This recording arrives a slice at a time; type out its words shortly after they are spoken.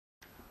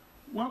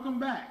Welcome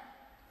back.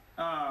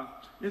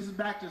 This is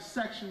back to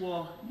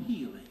sexual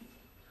healing.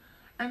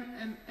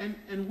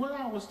 And what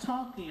I was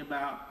talking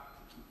about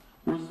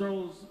was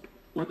those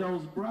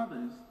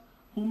brothers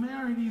who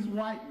marry these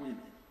white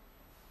women.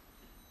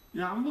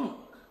 Now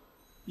look,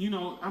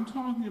 I'm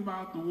talking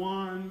about the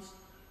ones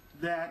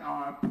that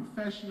are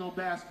professional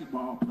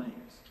basketball players.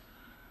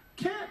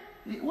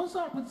 What's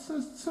up with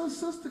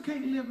sister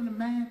can't live in a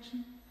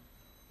mansion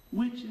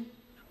with you?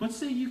 But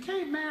see, you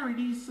can't marry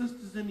these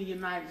sisters in the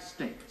United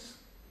States.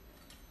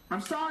 I'm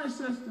sorry,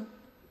 sister.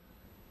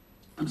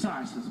 But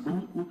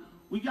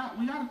we got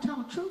to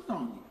tell the truth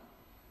on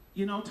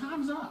you.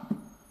 Time's up.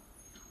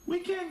 We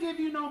can't give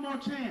you no more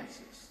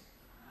chances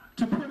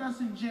to put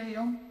us in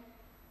jail,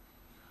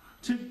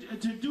 to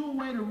do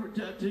away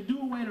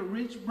to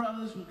rich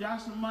brothers who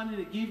got some money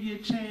to give you a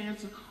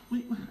chance.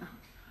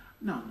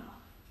 No.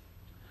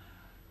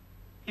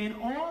 In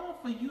order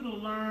for you to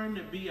learn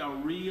to be a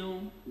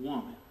real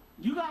woman,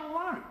 you got to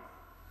learn.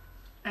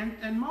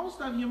 And most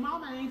of your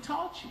mama ain't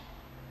taught you.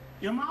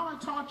 Your mama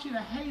taught you to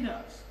hate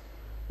us.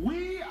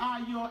 We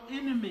are your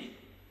enemy.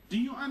 Do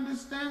you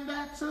understand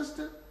that,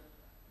 sister?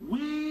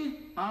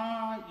 We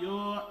are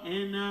your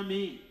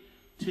enemy.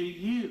 To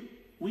you,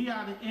 we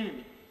are the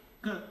enemy.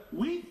 Because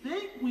we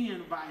think we're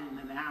inviting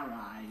an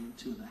ally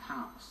into the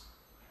house.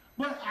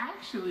 But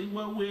actually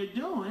what we're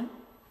doing,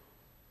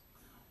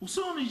 as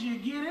soon as you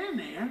get in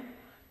there,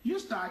 you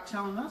start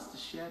telling us to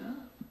shut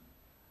up.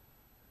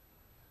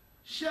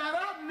 Shut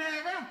up,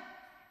 nigga!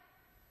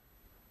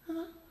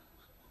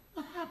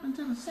 What happened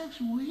to the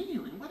sexual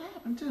healing? What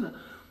happened to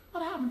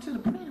the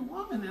pretty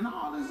woman and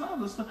all this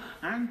other stuff?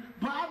 And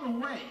by the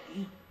way,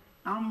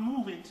 I'm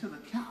moving to the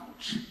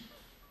couch.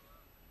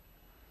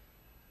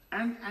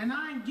 And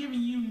I ain't giving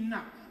you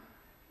nothing.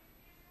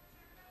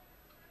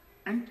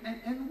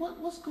 And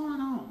what's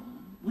going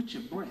on with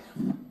your breath?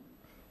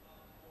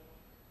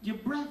 Your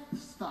breath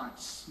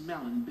starts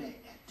smelling bad.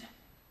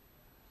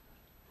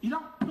 You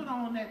don't put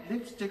on that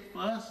lipstick for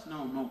us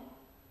no more.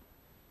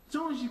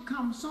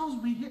 As soon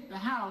as we hit the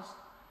house,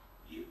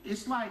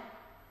 it's like,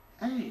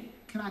 hey,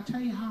 can I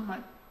tell you how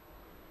much?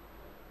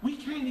 We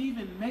can't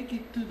even make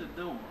it to the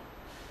door.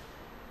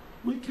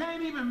 We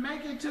can't even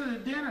make it to the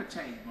dinner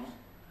table.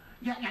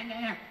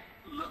 Yeah.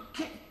 Look,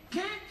 can't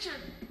you?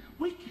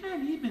 We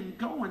can't even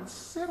go and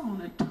sit on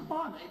the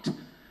toilet.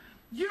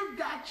 You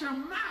got your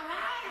mouth.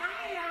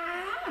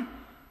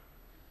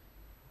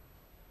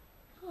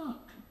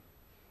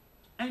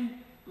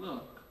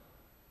 Look,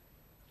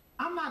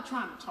 I'm not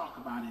trying to talk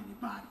about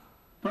anybody,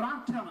 but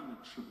I'm telling the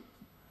truth.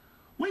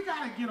 We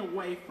got to get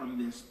away from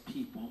this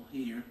people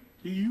here.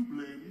 You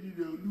blame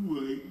it on the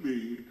white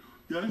man.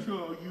 That's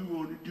all you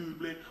want to do,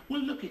 blame.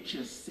 Well, look at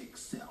your sick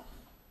self.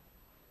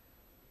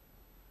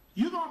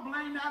 You gonna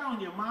blame that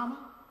on your mama?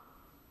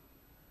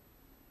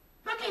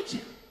 Look at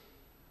you.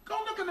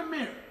 Go look in the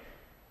mirror.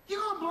 You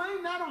gonna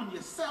blame that on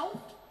yourself?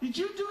 Did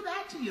you do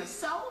that to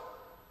yourself?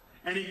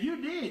 And if you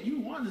did, you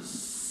was a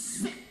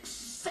sick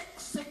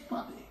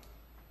puppy.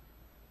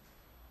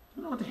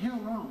 You know what the hell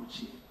wrong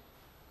with you?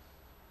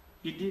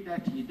 You did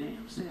that to your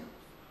damn self.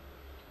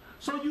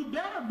 So you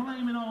better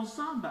blame it on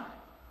somebody.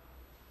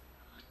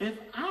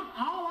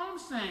 All I'm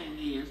saying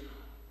is,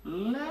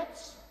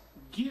 let's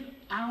get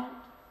out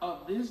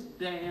of this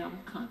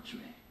damn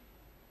country.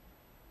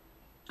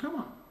 Come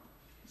on,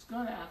 let's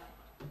go to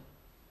Africa.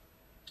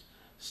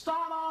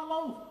 Start all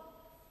over.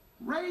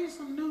 Raise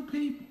some new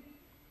people.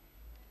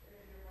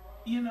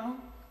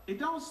 It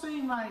don't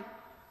seem like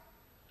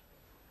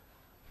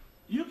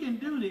you can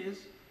do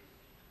this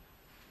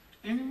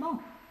anymore.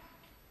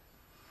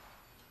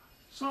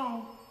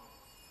 So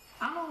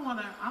I don't want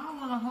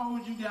to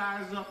hold you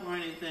guys up or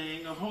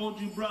anything, or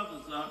hold you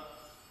brothers up,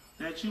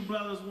 that you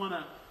brothers want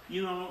to,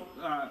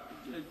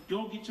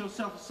 go get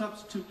yourself a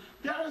substitute.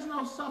 There is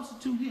no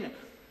substitute here.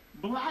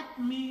 Black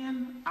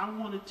men, I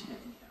want to tell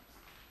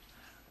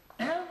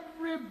you,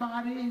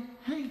 everybody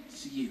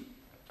hates you.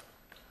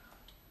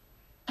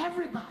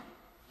 Everybody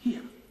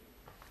here.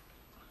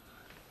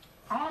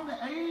 All the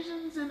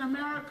Asians in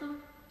America,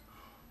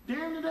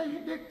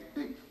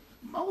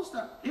 most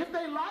of, if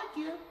they like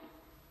you,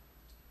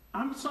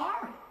 I'm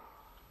sorry.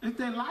 If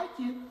they like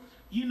you,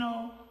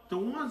 the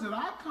ones that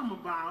I come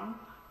about,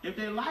 if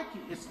they like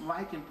you, it's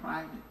like in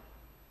private.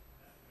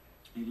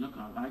 Hey, look,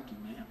 I like you,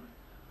 man, but,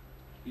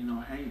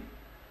 hey,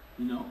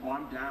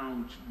 I'm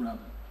down with you,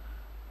 brother.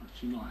 But,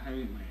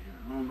 hey, man,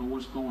 I don't know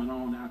what's going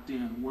on out there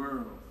in the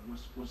world,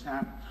 what's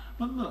happening.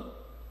 But look,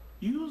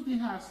 you usually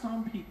have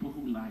some people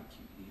who like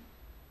you here.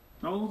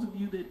 Those of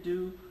you that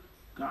do,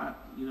 God,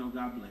 God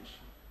bless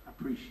you. I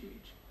appreciate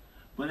you.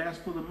 But as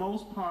for the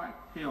most part,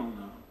 hell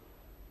no.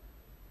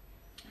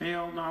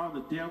 Hell no,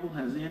 the devil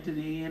has entered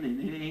in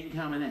and it ain't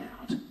coming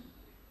out.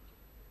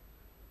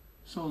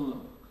 So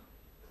look,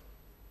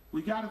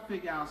 we got to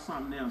figure out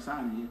something else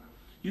out of here.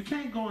 You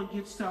can't go and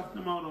get stuff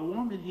from a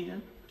woman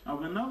here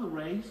of another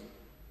race,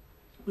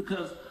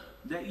 because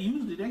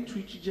usually they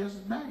treat you just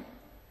as bad.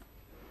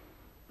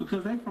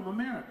 Because they're from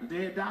America.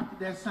 They adopted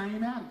that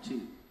same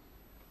attitude.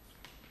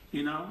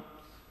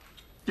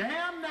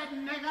 Damn that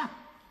nigga.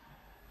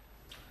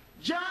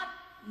 Jump,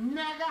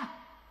 nigga.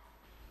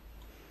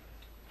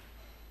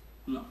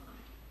 Look,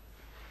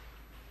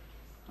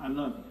 I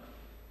love you.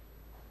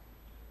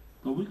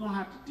 But we're going to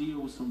have to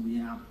deal with some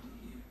reality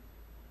here.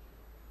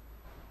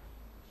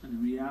 And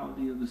the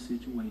reality of the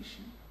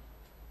situation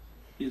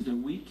is that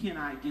we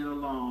cannot get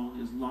along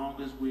as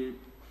long as we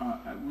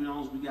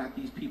got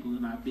these people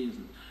in our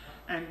business.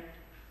 And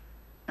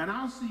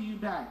I'll see you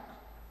back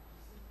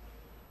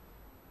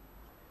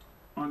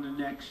on the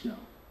next show.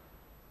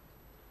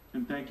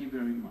 And thank you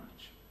very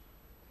much.